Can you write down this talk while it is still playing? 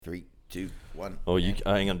2, 1. Oh,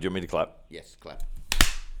 hang on. Do you want me to clap? Yes, clap.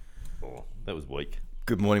 Oh, that was weak.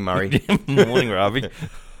 Good morning, Murray. Morning, Ravi.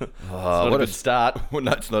 What a good start. Well,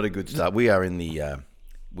 no, it's not a good start. We are in the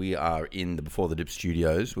Before the Dip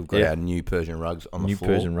studios. We've got Yeah. our new Persian rugs on the New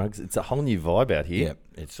floor. Persian rugs. It's a whole new vibe out here.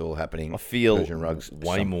 Yeah, it's all happening. I feel Persian rugs.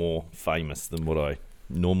 way more famous than what I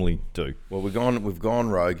normally do. Well, we've gone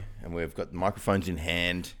rogue, and we've got microphones in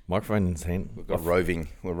hand. Microphone in hand. We've got roving.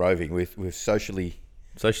 We're roving. We're socially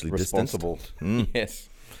responsible. Yes,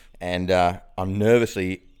 and I'm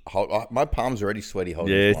nervously. My palms are already sweaty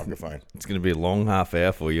holding this microphone. It's going to be a long half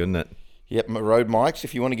hour for you, isn't it? Yep, Rode mics.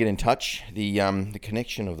 If you want to get in touch, the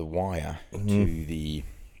connection of the wire to the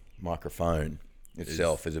microphone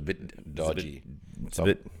itself is a bit dodgy. It's a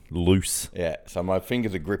bit loose. Yeah, so my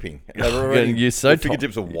fingers are gripping. You're so the tight.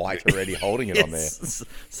 fingertips are white already, holding it on there.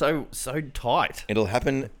 So tight. It'll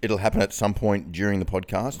happen at some point during the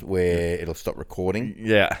podcast where it'll stop recording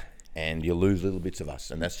Yeah, and you'll lose little bits of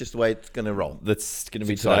us, and that's just the way it's going to roll. that's going to It's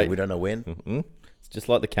be exciting. today. We don't know when. It's just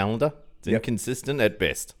like the calendar. It's Yep. inconsistent at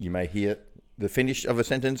best. You may hear the finish of a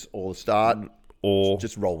sentence or the start, Or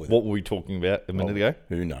just roll with what were we talking about a minute ago? it.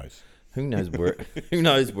 Who knows? Who knows where? Who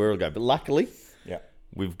knows where it'll go? But luckily, Yeah,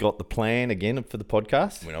 we've got the plan again for the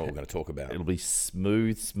podcast. we know what we're going to talk about. It'll be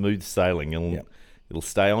smooth sailing. Yep. It'll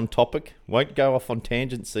stay on topic. Won't go off on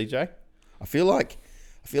tangents, CJ. I feel like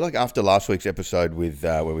after last week's episode with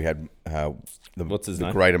where we had What's his the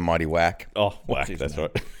name? Great and Mighty Whack. Oh, What's whack. his That's name?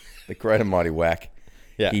 right. The Great and Mighty Whack.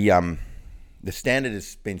 Yeah. He the standard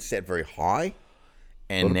has been set very high,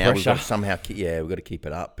 and Lot of now we've got pressure. to somehow we've got to keep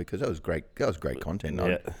it up because that was great content.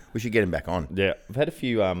 Yeah. We should get him back on. Yeah, I've had a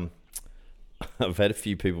few. I've had a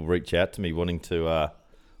few people reach out to me wanting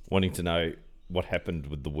to know what happened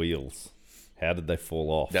with the wheels. How did they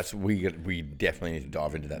fall off? That's we definitely need to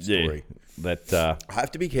dive into that story. That I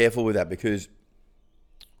have to be careful with that because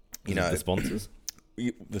the sponsors.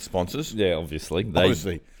 the sponsors. Yeah, obviously.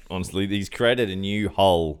 Obviously. He's created a new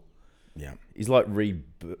whole. Yeah, He's like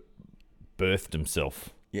rebirthed himself.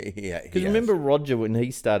 yeah. Because remember Roger when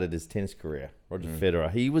he started his tennis career, Roger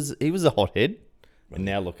Federer, he was a hothead, and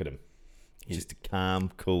now look at him. He's just a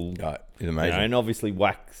calm, cool. He's amazing. And obviously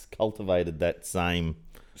Wax cultivated that same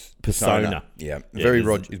persona. Yeah, Yeah, very he's-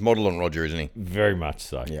 Roger. He's model on Roger, isn't he? Very much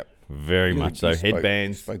so. Yep. Very much so. He spoke-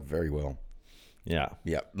 Headbands. spoke very well. Yeah.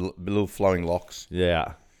 Yeah, little flowing locks.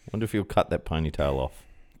 Yeah. Wonder if he'll cut that ponytail off.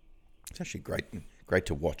 It's actually great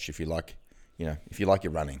to watch if you like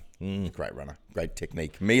your running. He's a great runner, great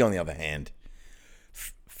technique. Me, on the other hand,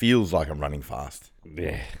 feels like I'm running fast.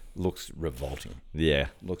 Yeah. Looks revolting. Yeah.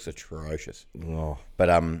 Looks atrocious. Oh.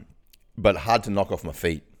 But hard to knock off my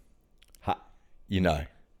feet. You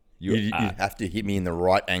You have to hit me in the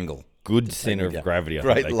right angle. good center of down. gravity. I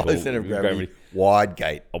Great think they low call center of it. gravity. Wide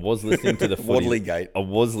gate. I was listening to the footy. Waddly gate. I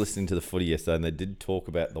was listening to the footy yesterday, and they did talk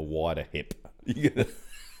about the wider hip.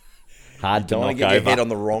 Hard to Don't want knock to get your over. head on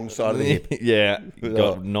the wrong side of the hip. Yeah,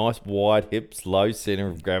 got nice wide hips, low center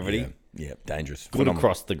of gravity, Yeah, dangerous. good Phenomenal.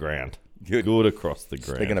 across the ground. Good. Good across the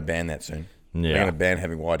ground. They're going to ban that soon. Yeah. They're going to ban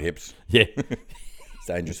having wide hips. Yeah. It's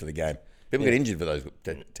dangerous for the game. People get injured for those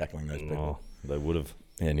tackling those people. Oh, they would have.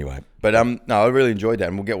 Anyway, but no, I really enjoyed that,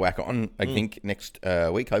 and we'll get Whack on. I think next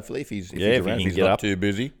week, hopefully, if he's if around, he if he's can get not up. too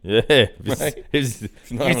busy. Yeah. He's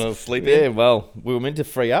not enough sleep Yeah. in. Well, we were meant to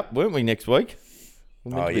free up, weren't we? Next week.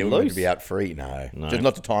 We were meant Oh to be yeah, we're going loose. to be out free. No, just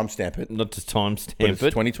not to timestamp it. Not to timestamp But it's it.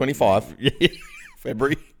 2025 Yeah.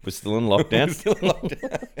 February. We're still in lockdown. Still in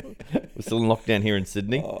lockdown. We're still in lockdown here in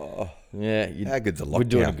Sydney. Yeah. How good's a lockdown? We're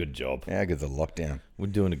doing a good job. How good's a lockdown? We're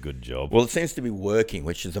doing a good job. Well, it seems to be working,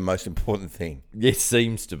 which is the most important thing. It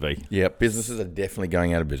seems to be. Yeah, businesses are definitely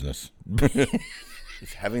going out of business.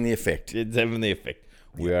 It's having the effect. It's having the effect.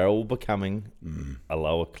 We are all becoming a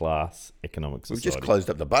lower class economic We've society. just closed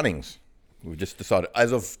up the Bunnings. We've just decided,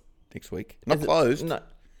 as of next week, not closed. No,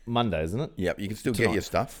 Monday, isn't it? Yep, you can still get Tonight. your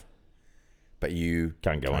stuff, but you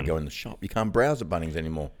Can't go in. in the shop. You can't browse at Bunnings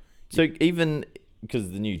anymore. So even because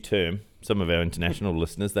the new term, some of our international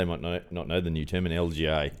listeners, they might not know the new term in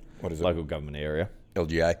LGA. What is it? Local government area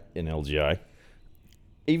LGA? in LGA.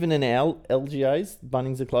 Even in our LGAs,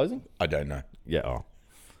 Bunnings are closing? I don't know. Yeah. Oh.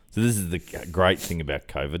 So this is the great thing about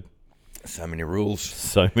COVID. So many rules.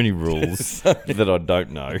 So many rules that I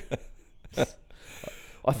don't know.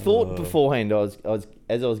 I thought beforehand, as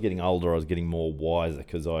I was getting older, I was getting more wiser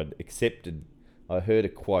because I heard a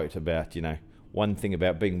quote about, one thing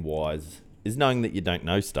about being wise is knowing that you don't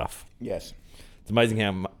know stuff. Yes. It's amazing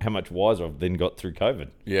how much wiser I've then got through COVID.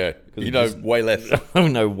 Yeah. You it know just- way less. I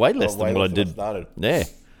know way less way than what I less than did. started.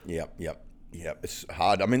 Yeah. Yep. It's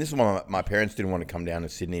hard. I mean, this is why my parents didn't want to come down to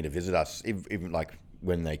Sydney to visit us, even like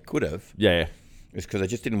when they could have. Yeah. It's because they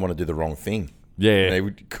just didn't want to do the wrong thing. Yeah.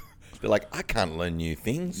 They're like, I can't learn new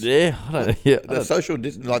things. Yeah. The social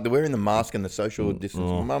distance, like they're wearing the mask and the social distance.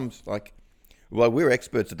 Mum's like, well, we're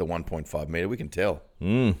experts at the 1.5 meter. We can tell.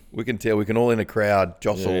 We can tell. We can all in a crowd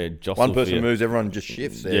jostle. Yeah, jostle one person for you. moves, everyone just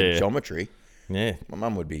shifts their Yeah. geometry. Yeah. My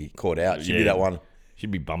mum would be caught out. She'd be that one. She'd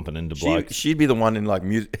be bumping into blokes. She'd be the one in like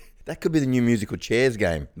music. That could be the new musical chairs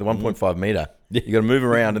game, the 1.5 meter. You got to move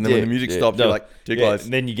around, and then when the music stops, you're like too close.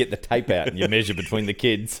 And then you get the tape out and you measure between the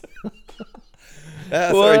kids.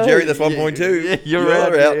 Sorry, Jerry, that's 1.2. Yeah, you're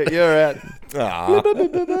out. You're out. Ah.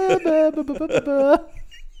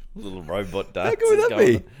 Little robot dance. How good would that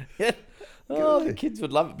be? Yeah. Oh, the kids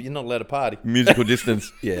would love it, but you're not allowed to party. Musical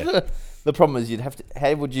distance. Yeah. The problem is you'd have to.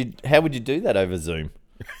 How would you do that over Zoom?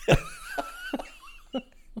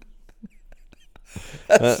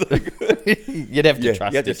 That's so good. You'd have to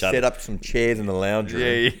trust you have to each other. set up some chairs in the lounge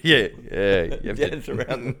room. Yeah. You have Dance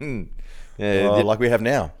around. Yeah, Like we have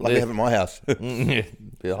now. Like we have at my house. the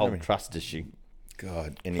whole trust issue.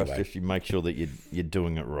 God, Trust anyway. issue. Make sure that you're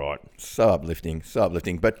doing it right. So uplifting.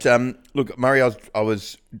 But look, Murray, I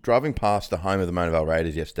was driving past the home of the Mona Vale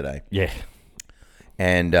Raiders yesterday, Yeah.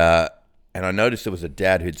 and I noticed there was a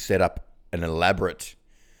dad who'd set up an elaborate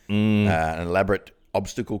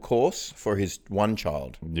obstacle course for his one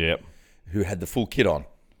child, Yep. who had the full kit on,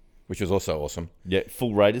 which was also awesome. Yeah.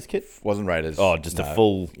 Full Raiders kit. Wasn't Raiders. Oh, just a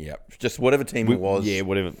full. Yeah, just whatever team it was. Yeah.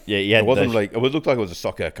 Whatever. Yeah. You had It wasn't the, like it looked like it was a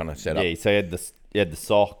soccer kind of setup. Yeah. So you had the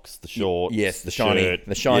socks, the shorts. Yes, the shirt.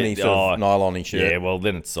 shiny sort of nylon-y shirt. Yeah. Well,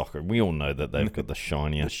 then it's soccer. We all know that they've got the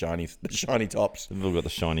shinier. the shiny tops. They've all got the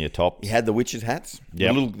shinier tops. He had the witches' hats,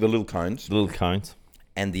 Yep. the little cones, The little cones.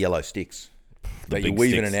 and the yellow sticks The that you big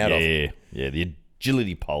weave in sticks. and out of. Yeah. Yeah. The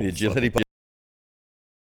agility poles. The agility.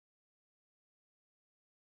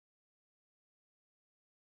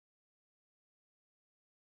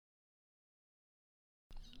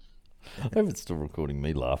 I hope it's still recording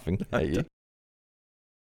me laughing. Hey, you?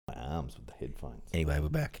 My arms with the headphones. Anyway, we're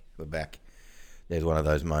back. There's one of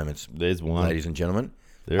those moments, There's one. ladies and gentlemen.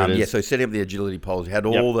 There it is. Yeah, so setting up the agility poles, he had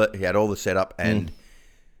all the setup, and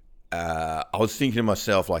I was thinking to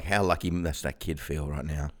myself, like, how lucky does that kid feel right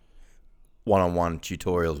now? One-on-one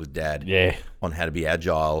tutorials with dad Yeah. on how to be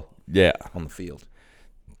agile Yeah. on the field.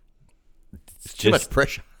 It's Too much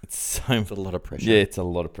pressure. It's so It's a lot of pressure. Yeah, it's a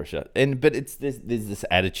lot of pressure. But there's this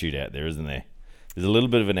attitude out there, isn't there? There's a little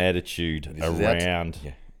bit of an attitude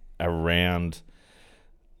around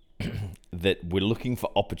that we're looking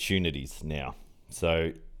for opportunities now.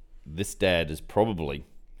 So this dad is probably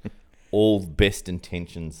all best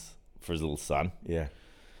intentions for his little son. Yeah.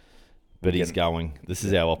 But he's going, this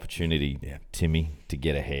is our opportunity, Yeah. Timmy, to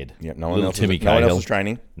get ahead. Yeah. No one Little else. Timmy No one else Cahill. is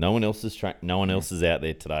training. No one else is no one else is out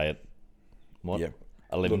there today at what? Yeah.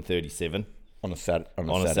 11:37 On a Saturday. on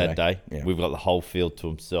a Saturday. Yeah. We've got the whole field to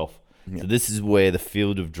himself. So this is where the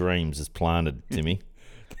field of dreams is planted, Timmy.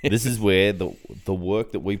 This is where the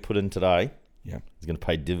work that we put in today Yeah. is going to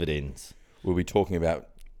pay dividends. We'll be talking about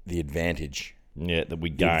the advantage. Yeah, that we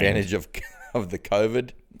The gained. advantage of the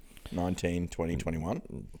COVID-19 2021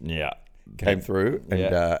 Yeah. came through, and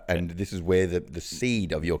Yeah. and this is where the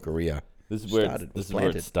seed of your career This is where started, this is was where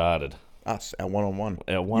it planted. started. Us, our one-on-one.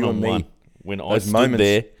 Our You and one-on-one. me. When I Those stood moments.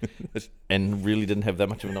 there and really didn't have that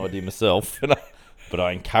much of an idea myself, but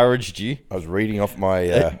I encouraged you. I was reading off my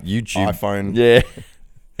YouTube iPhone. Yeah.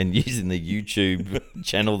 And using the YouTube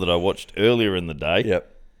channel that I watched earlier in the day.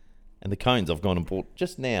 Yep. And the cones I've gone and bought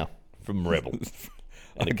just now from Rebel.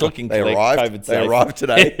 And a click and They collect arrived. COVID They safe. arrived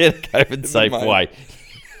today. Yeah, COVID safe moment. way.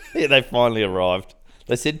 Yeah, they finally arrived.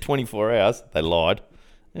 They said 24 hours. They lied.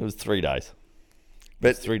 It was 3 days.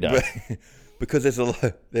 But 3 days. because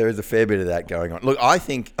there is a fair bit of that going on. Look, I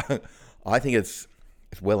think it's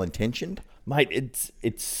well intentioned. Mate, it's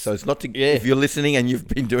So it's not to Yeah. if you're listening and you've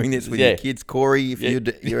been doing this with Yeah. your kids, Corey. If Yeah.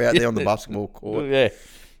 you're out there on the basketball court yeah.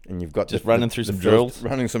 and you've got Just running through some first- drills.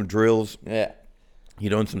 running some drills. Yeah. You're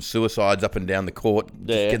doing some suicides up and down the court,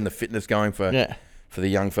 just Yeah. getting the fitness going for Yeah. the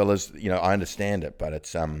young fellas. You know, I understand it, but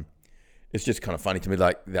it's just kind of funny to me,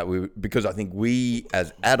 like that because I think we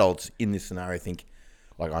as adults in this scenario think,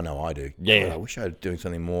 like I know I do. Yeah. God, I wish I was doing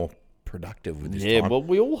something more productive with this Yeah, time. well,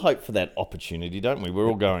 we all hope for that opportunity, don't we? We're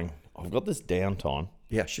all going, I've got this downtime.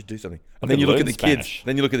 Yeah, I should do something. I And then could you look at learn the Spanish. kids.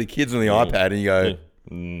 Then you look at the kids on the iPad and you go,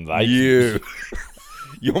 They-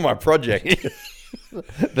 you're my project.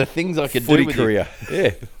 the things I could Footy do with career. You.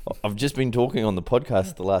 Yeah. I've just been talking on the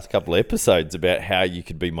podcast the last couple of episodes about how you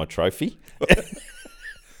could be my trophy.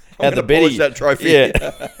 I'm gonna polish that trophy. Yeah.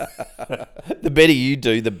 The better you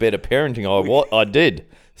do, the better parenting I did.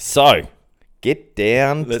 So, get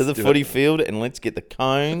down to Let's the do footy it. field and let's get the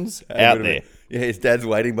cones Have a out bit of there. a Yeah, his dad's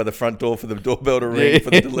waiting by the front door for the doorbell to ring for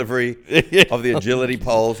the delivery of the agility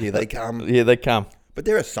poles. Here they come. Yeah, they come. But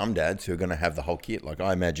there are some dads who are going to have the whole kit. Like,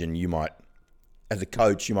 I imagine you might, as a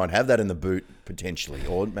coach, you might have that in the boot potentially,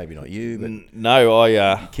 or maybe not you, but No,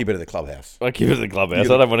 I keep it at the clubhouse. keep it at the clubhouse.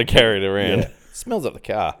 I don't want to carry it around. Yeah. Smells up the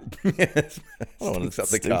car. Yes, I don't want up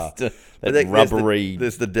the car. That But there's rubbery,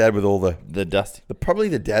 There's the dad with all the dust. probably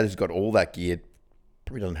the dad who's got all that gear.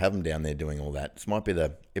 Probably doesn't have them down there doing all that.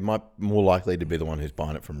 It might more likely to be the one who's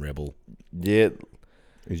buying it from Rebel. Yeah,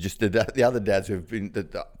 It's just the other dads who've been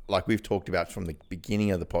like we've talked about from the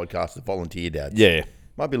beginning of the podcast, the volunteer dads. yeah,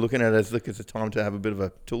 Might be looking at it as, look, it's a time to have a bit of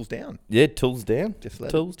a tools down. yeah. Tools down. Just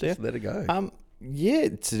let it go. Yeah,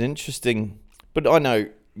 it's an interesting. But I know,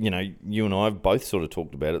 you and I have both sort of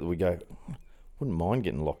talked about it. That we go, wouldn't mind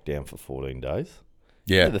getting locked down for 14 days.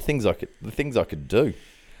 Yeah. The things I could do.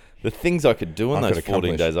 The things I could do in I those could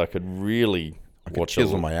 14 accomplish. days, I could really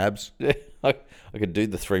Chisel my abs. Yeah, I could do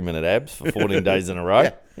the 3-minute abs for 14 days in a row.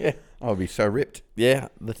 Yeah. I would be so ripped. Yeah,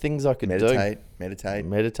 the things I could meditate.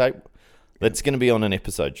 That's going to be on an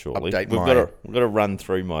episode shortly. We've got to run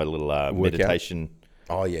through my little meditation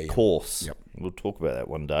course. Yep. We'll talk about that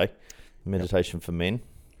one day. Meditation for men.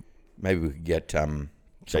 Maybe we could get someone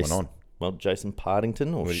on. Well, Jason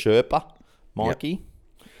Partington or Sherpa, Mikey.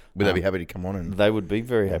 Would they be happy to come on? And They would be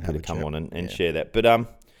very happy to come on and share that. But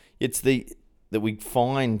it's that we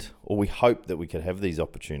find, or we hope that we could have these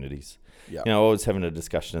opportunities. Yep. I was having a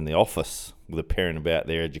discussion in the office with a parent about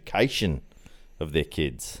their education of their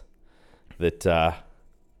kids. That,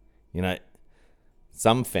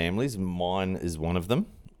 some families, mine is one of them.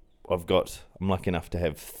 I'm lucky enough to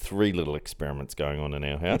have 3 little experiments going on in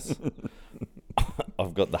our house.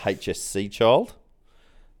 I've got the HSC child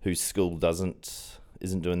whose school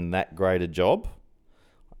isn't doing that great a job,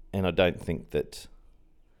 and I don't think that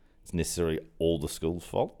it's necessarily all the school's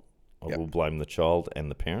fault. I will blame the child and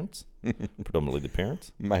the parents, predominantly the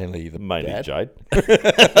parents, mainly dad. Jade.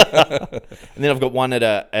 And then I've got one at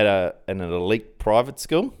an elite private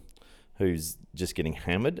school who's just getting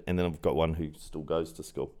hammered, and then I've got one who still goes to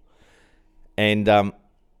school. And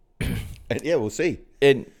And yeah, we'll see.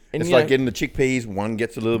 and It's like getting the chickpeas. One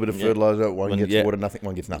gets a little bit of fertilizer, one gets water,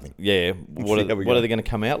 one gets nothing. Yeah, what are they going to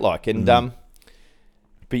come out like? And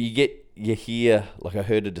but you hear, like, I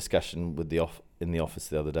heard a discussion with in the office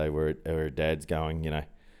the other day where a dad's going,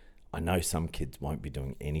 I know some kids won't be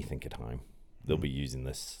doing anything at home. They'll be using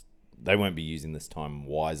this. They won't be using this time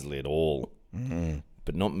wisely at all.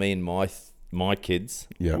 But not me and my kids.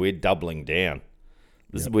 Yeah. We're doubling down.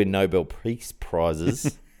 This is where Nobel Peace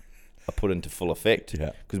Prizes are put into full effect.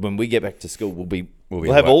 Yeah. Because when we get back to school,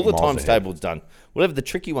 we'll have all the times tables done. We'll have the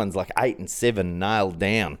tricky ones like 8 and 7 nailed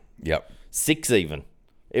down. Yep. 6 even.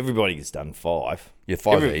 Everybody gets done 5. Yeah,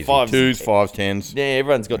 5 are easy. 2s, 5s, 10s. Yeah,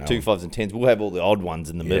 everyone's got 2 5s and 10s. We'll have all the odd ones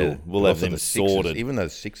in the middle. We'll have them sorted. Even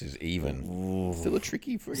those 6s even. Still a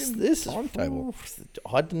tricky friggin' This timetable.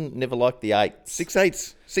 I never liked the 8s. 6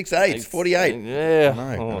 8s, 48. Yeah.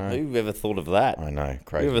 I know. Who ever thought of that? I know,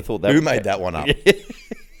 crazy. Who ever thought that? Who made that one up?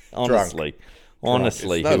 Honestly.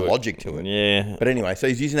 There's no logic to it. Yeah. But anyway, so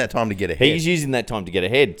he's using that time to get ahead. He's using that time to get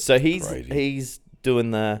ahead. So he's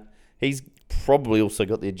doing he's probably also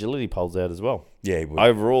got the agility poles out as well. Yeah, he would.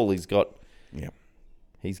 Overall, he's got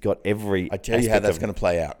every. I tell you how that's going to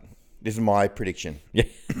play out. This is my prediction. Yeah.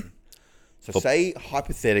 So say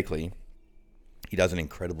hypothetically, he does an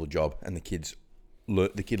incredible job, and the kid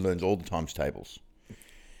learns all the times tables.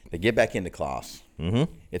 They get back into class.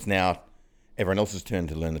 Mm-hmm. It's now everyone else's turn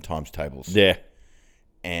to learn the times tables. Yeah.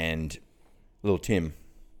 And little Tim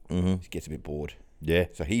gets a bit bored. Yeah.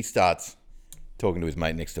 So he starts talking to his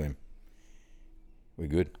mate next to him. We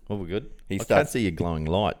good? Oh, we're good. I starts- can't see your glowing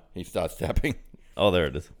light. He starts tapping. Oh, there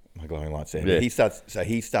it is. My glowing light's there. Yeah. He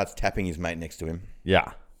starts tapping his mate next to him.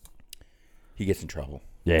 Yeah. He gets in trouble.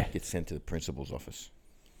 Yeah. Gets sent to the principal's office.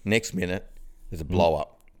 Next minute, there's a blow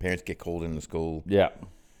up. Parents get called into the school. Yeah.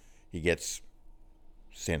 He gets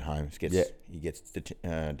sent home. He gets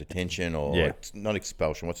detention or it's not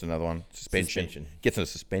expulsion. What's another one? Suspension. Gets a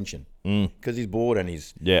suspension because he's bored and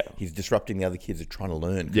he's disrupting the other kids that are trying to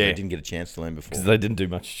learn because they didn't get a chance to learn before. Because they didn't do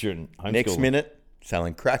much during homeschooling. Next minute,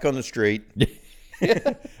 selling crack on the street.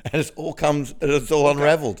 And it's all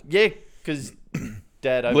unraveled. Yeah, because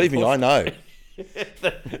Dad. Believe me, I know.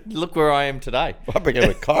 Look where I am today. I began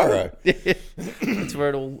with Cairo. That's where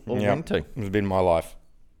it all went to. It's been my life.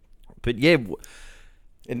 But yeah.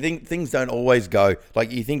 And things don't always go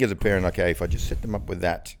like you think as a parent. Okay, if I just set them up with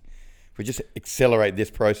that, if we just accelerate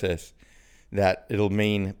this process, that it'll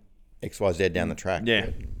mean X, Y, Z down the track. Yeah,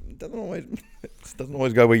 it doesn't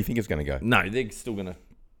always go where you think it's going to go. No, they're still going to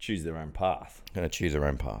choose their own path. Going to choose their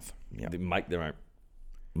own path. Yeah. They make their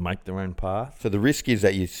own path. So the risk is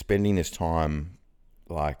that you're spending this time,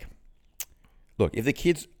 like, look, if the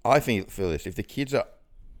kids, I feel this, if the kids are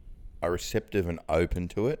receptive and open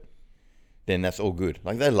to it, then that's all good.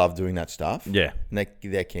 Like, they love doing that stuff. Yeah. And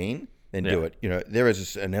they're keen, then do it. You know, there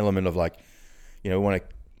is an element of like, you know, we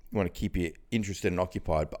want to keep you interested and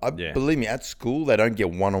occupied. But believe me, at school, they don't get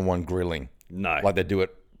one-on-one grilling. No. Like they do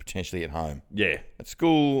it potentially at home. Yeah. At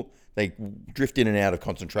school, they drift in and out of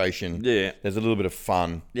concentration. Yeah. There's a little bit of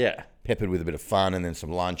fun. Yeah. Peppered with a bit of fun, and then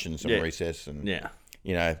some lunch and some recess, and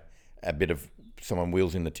you know, a bit of someone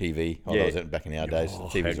wheels in the TV. Oh, that was it back in our days. The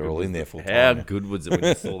TVs are all in there full time. How good was it when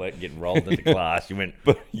you saw that getting rolled into class? You went,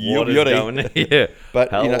 but what is going on here? But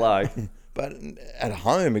hello. You know, but at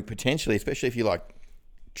home, potentially, especially if you're like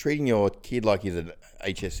treating your kid like he's an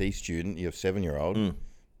HSE student, your 7-year-old.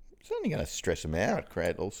 It's only going to stress them out,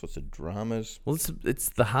 create all sorts of dramas. Well, it's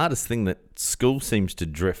the hardest thing that school seems to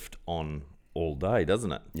drift on all day,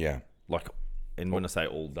 doesn't it? Yeah. Like, and when I say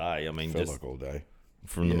all day, I mean just like all day.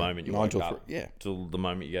 From the moment you wake up till the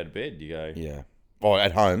moment you go to bed, you go... Yeah. Oh,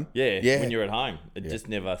 at home? Yeah, when you're at home. It just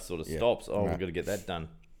never sort of stops. Oh, we've got to get that done.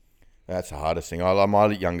 That's the hardest thing. My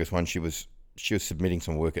youngest one, she was submitting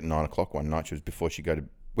some work at 9 o'clock one night. She was before she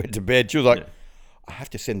went to bed. She was like... I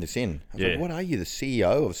have to send this in. I was like, what are you, the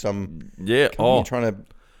CEO of some company trying to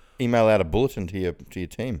email out a bulletin to your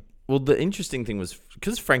team? Well, the interesting thing was,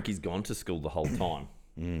 because Frankie's gone to school the whole time,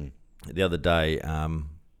 the other day,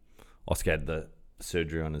 Oscar had the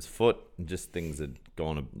surgery on his foot, and just things had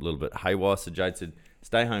gone a little bit haywire. So Jade said,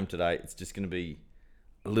 stay home today. It's just going to be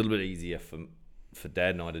a little bit easier for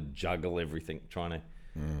Dad and I to juggle everything, we've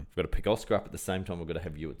got to pick Oscar up at the same time. We've got to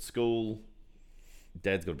have you at school.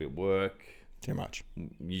 Dad's got to be at work. Too much.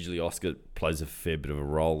 Usually Oscar plays a fair bit of a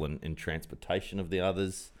role in transportation of the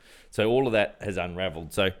others. So all of that has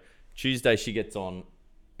unraveled. So Tuesday she gets on,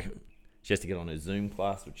 she has to get on her Zoom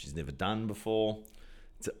class, which she's never done before.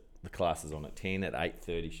 The class is on at 10. At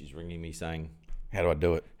 8:30 she's ringing me saying, how do I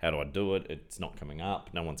do it? It's not coming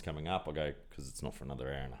up. No one's coming up. I go, because it's not for another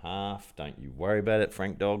hour and a half. Don't you worry about it,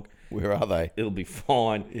 Frank Dog. Where are they? It'll be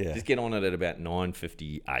fine. Yeah. Just get on it at about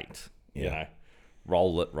 9:58. You know.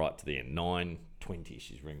 Roll it right to the end. 9:20,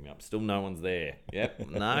 she's ringing me up. Still no one's there.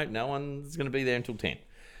 Yep. No one's going to be there until 10.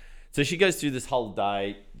 So she goes through this whole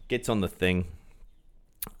day, gets on the thing,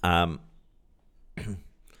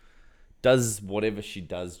 does whatever she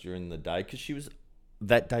does during the day, because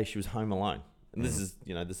that day she was home alone. And this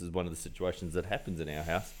is one of the situations that happens in our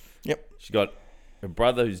house. Yep. She got her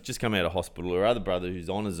brother who's just come out of hospital, her other brother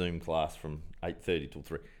who's on a Zoom class from 8:30 till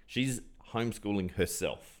 3. She's homeschooling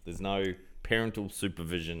herself. There's no parental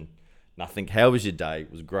supervision, nothing. How was your day?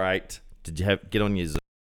 It was great. Did you get on your Zoom?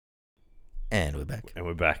 And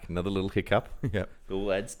we're back. Another little hiccup. Yep. It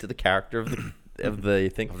all adds to the character of the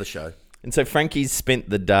thing. Of the show. And so Frankie's spent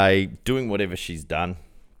the day doing whatever she's done.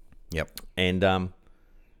 Yep. And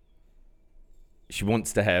she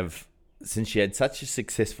wants to have, since she had such a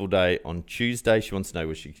successful day on Tuesday, she wants to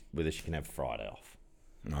know whether she can have Friday off.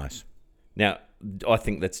 Nice. Now, I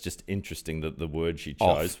think that's just interesting that the word she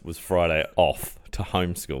chose was Friday off to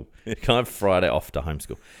homeschool. You can have Friday off to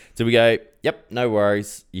homeschool. So we go, yep, no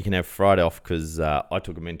worries. You can have Friday off because I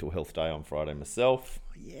took a mental health day on Friday myself.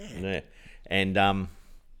 Yeah. And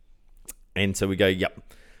so we go,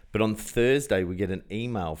 yep. But on Thursday, we get an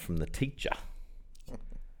email from the teacher.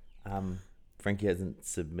 Frankie hasn't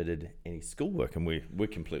submitted any schoolwork, and we're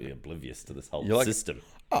completely oblivious to this whole system.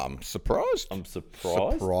 I'm surprised.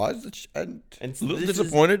 Surprised and a little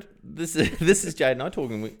disappointed. This is Jade and I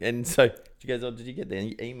talking, and so she goes, "Oh, did you get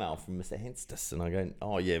the email from Mr. Henstis?" And I go,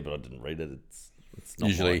 "Oh yeah, but I didn't read it. It's not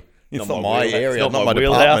usually it's not my area, it's not my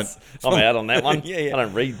wheelhouse. department. I'm out on that one. Yeah. I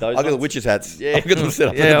don't read those. I got the witches' hats. Yeah, I've got them set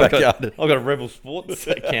up in the backyard. I've got a Rebel Sports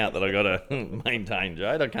account that I got to maintain,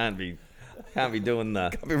 Jade. I can't be doing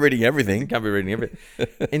the. Can't be reading everything.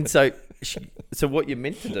 And so what you're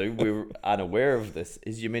meant to do, we were unaware of this,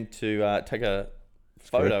 is you're meant to take a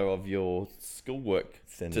photo of your schoolwork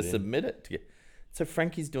to submit it. So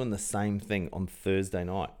Frankie's doing the same thing on Thursday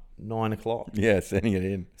night, 9 o'clock. Yeah, sending it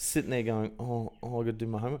in. Sitting there going, oh, I got to do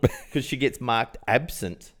my homework. Because she gets marked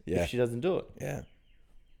absent if she doesn't do it. Yeah.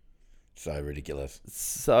 So ridiculous.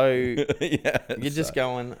 So you're just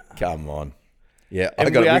going... Come on. Yeah,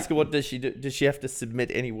 and we ask her, what does she do? Does she have to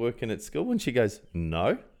submit any work in at school? And she goes,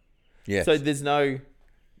 no. Yeah. So there's no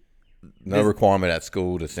requirement at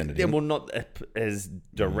school to send it in. Yeah, well, not as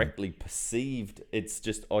directly perceived. It's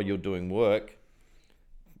just, you're doing work.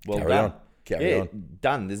 Well, Carry on.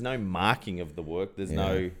 Done. There's no marking of the work. There's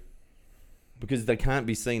no... Because they can't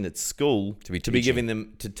be seen at school to be giving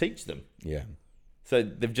them... To teach them. Yeah. So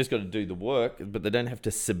they've just got to do the work, but they don't have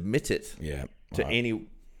to submit it to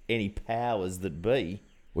any powers that be.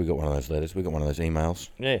 We got one of those letters. We got one of those emails.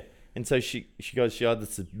 Yeah. And so she goes, she either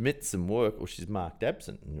submits some work or she's marked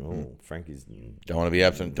absent. Frankie's... Don't want to be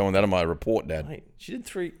absent. Don't want that on my report, Dad. Mate, she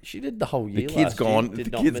did the whole year. The kid's gone.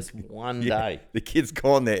 Did not miss one day. The kid's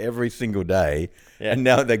gone there every single day. Yeah. And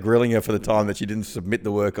now they're grilling her for the time that she didn't submit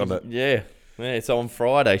the work on it. Yeah. So on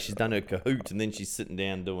Friday, she's done her Kahoot and then she's sitting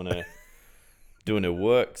down doing her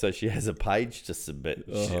work. So she has a page to submit.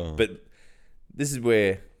 But this is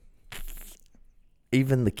where...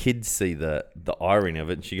 even the kids see the irony of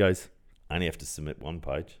it, and she goes, "I only have to submit one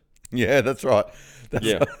page." Yeah, that's right.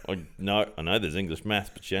 Right. I know there's English maths,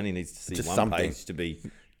 but she only needs to see just one page to be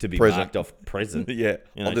marked off present. Yeah,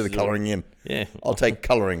 I'll do the colouring in. Yeah, I'll take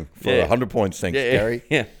colouring for 100 points. Thanks, Gary.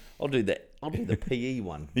 Yeah, I'll do that. I'll do the PE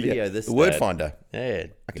one. Video this. The word finder. Yeah,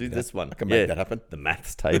 do this one. I can make that happen. The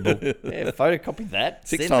maths table. Yeah, photocopy that.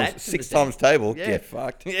 Six times table. Yeah,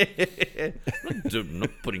 fucked. Yeah, I'm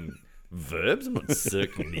not putting verbs. I'm not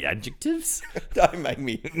circling the adjectives. Don't make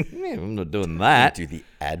me. Yeah, I'm not doing that. Do the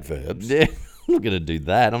adverbs. Yeah, I'm not going to do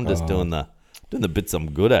that. I'm just doing the bits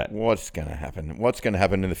I'm good at. What's going to happen? What's going to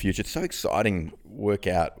happen in the future? It's so exciting. Work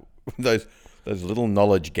out those little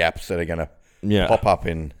knowledge gaps that are going to pop up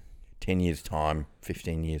in 10 years' time,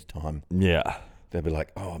 15 years' time. Yeah. They'll be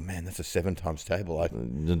like, oh, man, that's a 7 times table. I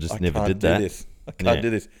just never did that. I can't do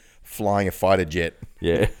this. Flying a fighter jet.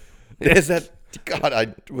 Yeah. There's that. God,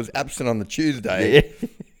 I was absent on the Tuesday.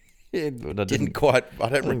 Yeah, but I didn't quite. I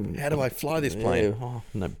don't remember. How do I fly this plane?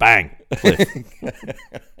 No, bang. Cliff.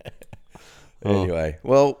 Anyway,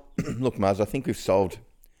 well, look, Muzz, I think we've solved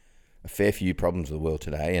a fair few problems of the world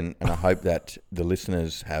today, and I hope that the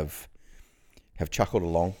listeners have chuckled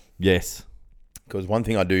along. Yes. Because one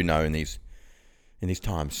thing I do know in these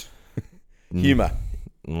times, humour.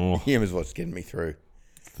 Humour is what's getting me through.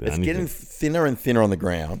 It's getting thinner and thinner on the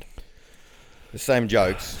ground. The same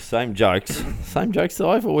jokes. Same jokes, though.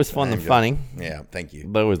 I've always found them funny. Yeah, thank you.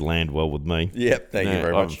 They always land well with me. Yep, thank you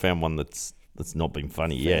very much. I haven't found one that's not been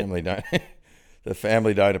funny yet. The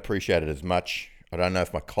family don't appreciate it as much. I don't know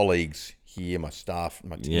if my colleagues here, my staff,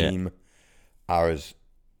 my team are as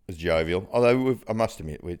jovial. Although I must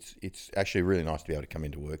admit, it's actually really nice to be able to come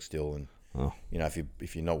into work still. And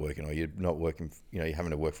if you're not working or you're not working, you're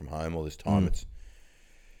having to work from home all this time. It's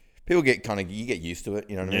people you get used to it.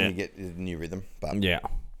 You know what I mean? You get a new rhythm. But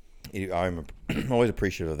I'm always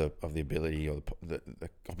appreciative of the ability or the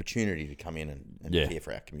opportunity to come in and care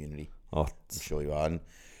for our community. I'm sure you are. And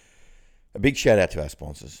a big shout out to our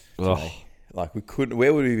sponsors today. Like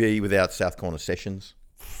where would we be without South Corner Sessions?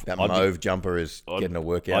 That mauve jumper is getting a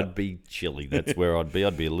workout. I'd be chilly. That's where I'd be.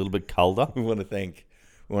 I'd be a little bit colder. We want to thank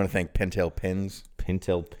Pentel Pens.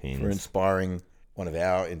 For inspiring one of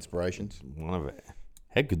our inspirations.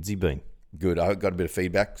 How good's he been? Good. I got a bit of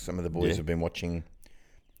feedback. Some of the boys have been watching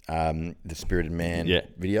the Spirited Man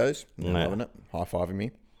videos. They're loving it. High-fiving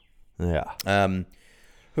me. Yeah.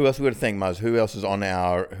 Who else we got to thank, Muzz? Who else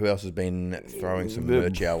has been throwing some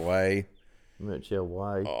merch our way?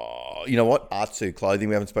 Oh, you know what? Artsu clothing.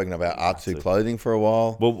 We haven't spoken about Artsu clothing for a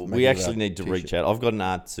while. Well, we actually need to reach out. I've got an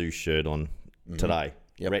Artsu shirt on today.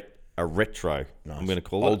 Yep. A retro. Nice. I'm going to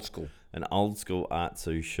call old school. An old school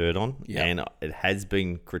Artsu shirt on. Yep. And it has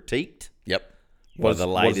been critiqued. Yep. By the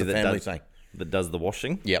lady that does the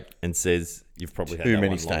washing. Yep. And says you've probably had that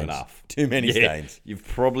one long enough. Too many stains. You've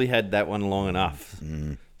probably had that one long enough.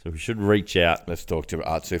 So we should reach out. Let's talk to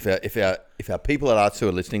Artsu. If our people at Artsu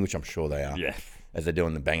are listening, which I'm sure they are. Yeah. As they're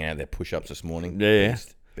doing banging out their push-ups this morning. Yeah.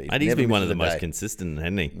 He's been one of the most consistent,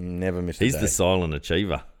 hasn't he? Never missed a day. He's the silent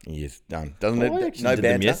achiever. He is done. Doesn't it? No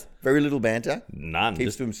banter. Very little banter. None.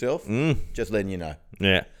 Keeps to himself. Just letting you know.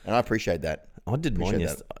 Yeah. And I appreciate that. I did mine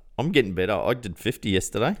yesterday. I'm getting better. I did 50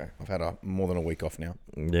 yesterday. Okay. I've had more than a week off now.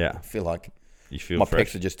 Yeah. I feel like my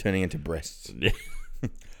pecs are just turning into breasts. Yeah.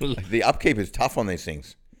 The upkeep is tough on these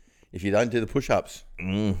things. If you don't do the push-ups,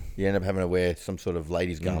 you end up having to wear some sort of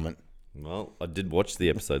ladies' garment. Well, I did watch the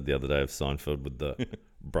episode the other day of Seinfeld with the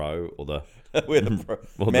bro or the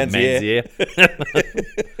Manzier.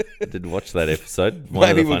 I did watch that episode.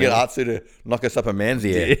 Maybe we'll get Artsu to knock us up a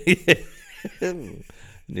Manzier.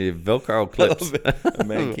 Velcro clips. A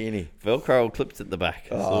mankini. Velcro clips at the back.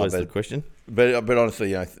 That's always the question. But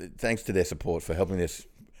honestly, thanks to their support for helping this.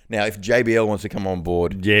 Now, if JBL wants to come on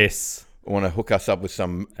board, want to hook us up with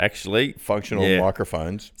some functional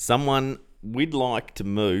microphones. We'd like to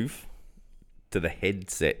move to the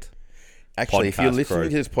headset. Actually, if you're listening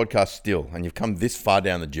to this podcast still and you've come this far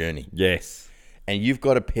down the journey, and you've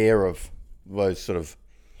got a pair of those sort of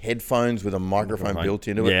headphones with a microphone built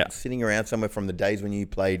into it, sitting around somewhere from the days when you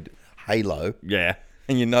played Halo, Yeah.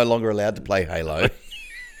 and you're no longer allowed to play Halo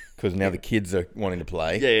because now the kids are wanting to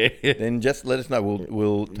play, Yeah. then just let us know.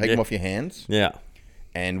 We'll take them off your hands, Yeah.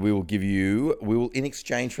 and we will give you, in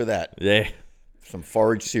exchange for that, Yeah. some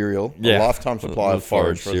forage cereal, Yeah. a lifetime supply of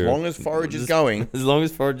forage. For as cereal. long as forage is going, As long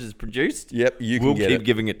as forage is produced, yep, we'll keep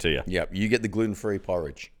giving it to you. Yep, you get the gluten-free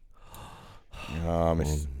porridge.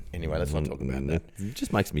 Anyway, let's not talk about that. It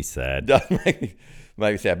just makes me sad. Does make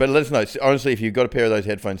me sad. But let us know. Honestly, if you've got a pair of those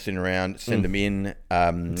headphones sitting around, send them in.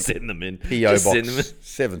 Send them in. PO Just Box send them in.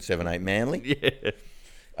 778 Manly.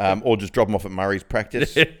 Yeah. Or just drop them off at Murray's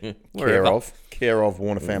Practice. care of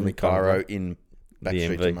Warner Family Cairo in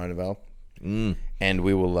Backstreet to Motorvale. And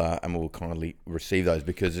we will kindly receive those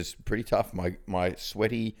because it's pretty tough. My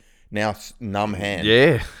sweaty, now numb hand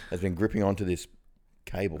has been gripping onto this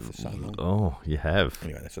cable for so long. Oh, you have.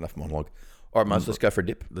 Anyway, that's enough monologue. All right, Muzz, let's go for a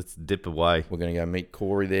dip. Let's dip away. We're going to go meet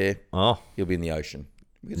Corey there. Oh. He'll be in the ocean.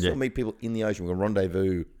 We can still meet people in the ocean. We're going to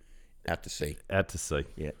rendezvous out to sea. Out to sea.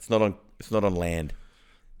 Yeah, it's not on land.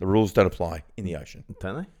 The rules don't apply in the ocean.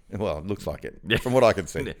 Don't they? Well, it looks like it. From what I can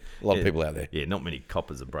see. A lot of people out there. Yeah, not many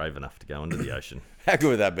coppers are brave enough to go into the ocean. How good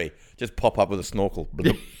would that be? Just pop up with a snorkel.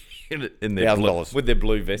 in their $1,000. with their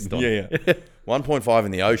blue vest on. Yeah. 1.5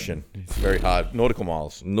 in the ocean. It's very hard. Nautical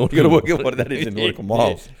miles. You've got to work out what that is in nautical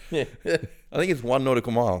miles. Yeah. I think it's 1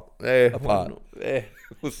 nautical mile apart.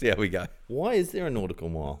 We'll see how we go. Why is there a nautical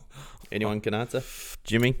mile? Anyone can answer?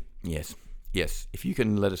 Jimmy? Yes. If you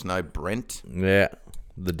can let us know, Brent. Yeah.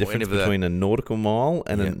 The difference between a nautical mile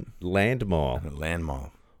and a land mile. A land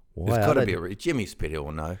mile. Wow, There's got to be a... Jimmy Spithill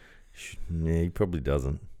will know. Yeah, he probably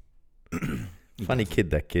doesn't. Funny kid,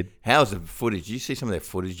 that kid. How's the footage? Did you see some of their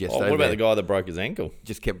footage yesterday? What about the guy that broke his ankle?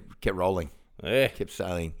 Just kept rolling. Yeah. Kept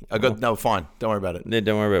sailing. No, fine. Don't worry about it. Yeah,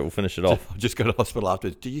 don't worry about it. We'll finish it off. Just go to hospital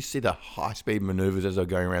afterwards. Did you see the high-speed maneuvers as they were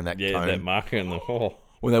going around that cone? That marker in the... Oh.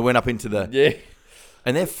 When they went up into the... Yeah.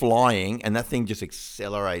 And they're flying, and that thing just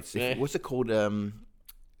accelerates. Yeah. What's it called?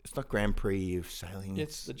 It's not Grand Prix of sailing.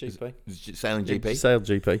 It's the GP. It's sailing GP? Sail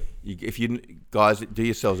GP. If you guys, do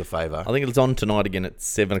yourselves a favour. I think it's on tonight again at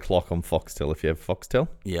 7 o'clock on Foxtel, if you have Foxtel.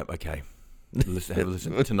 Yep, okay. Have a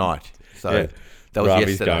listen tonight. So Yeah. that was Ravi's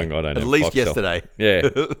yesterday. going, I don't know. At least Foxtel. yesterday. Yeah.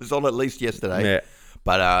 It was on at least yesterday. Yeah.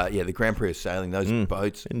 But the Grand Prix of sailing, those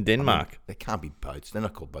boats. In Denmark. They can't be boats. They're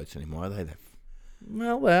not called boats anymore, are they?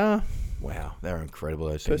 Well, they are. Wow, they're incredible,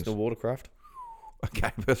 those Personal things. watercraft.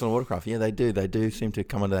 Okay, personal watercraft. Yeah, they do. They do seem to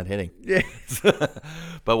come under that heading. Yeah.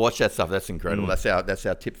 But watch that stuff. That's incredible. That's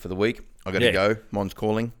our tip for the week. I got to go. Mon's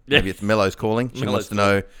calling. Yeah. Maybe it's Mello's calling. She wants to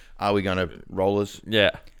know, are we going to rollers?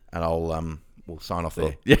 Yeah. And we'll sign off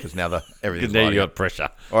there. Yeah. Because now everything's Now you lighting up. got pressure.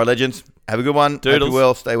 All right, legends. Have a good one. Doodles. Hope you're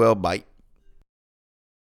well. Stay well. Bye.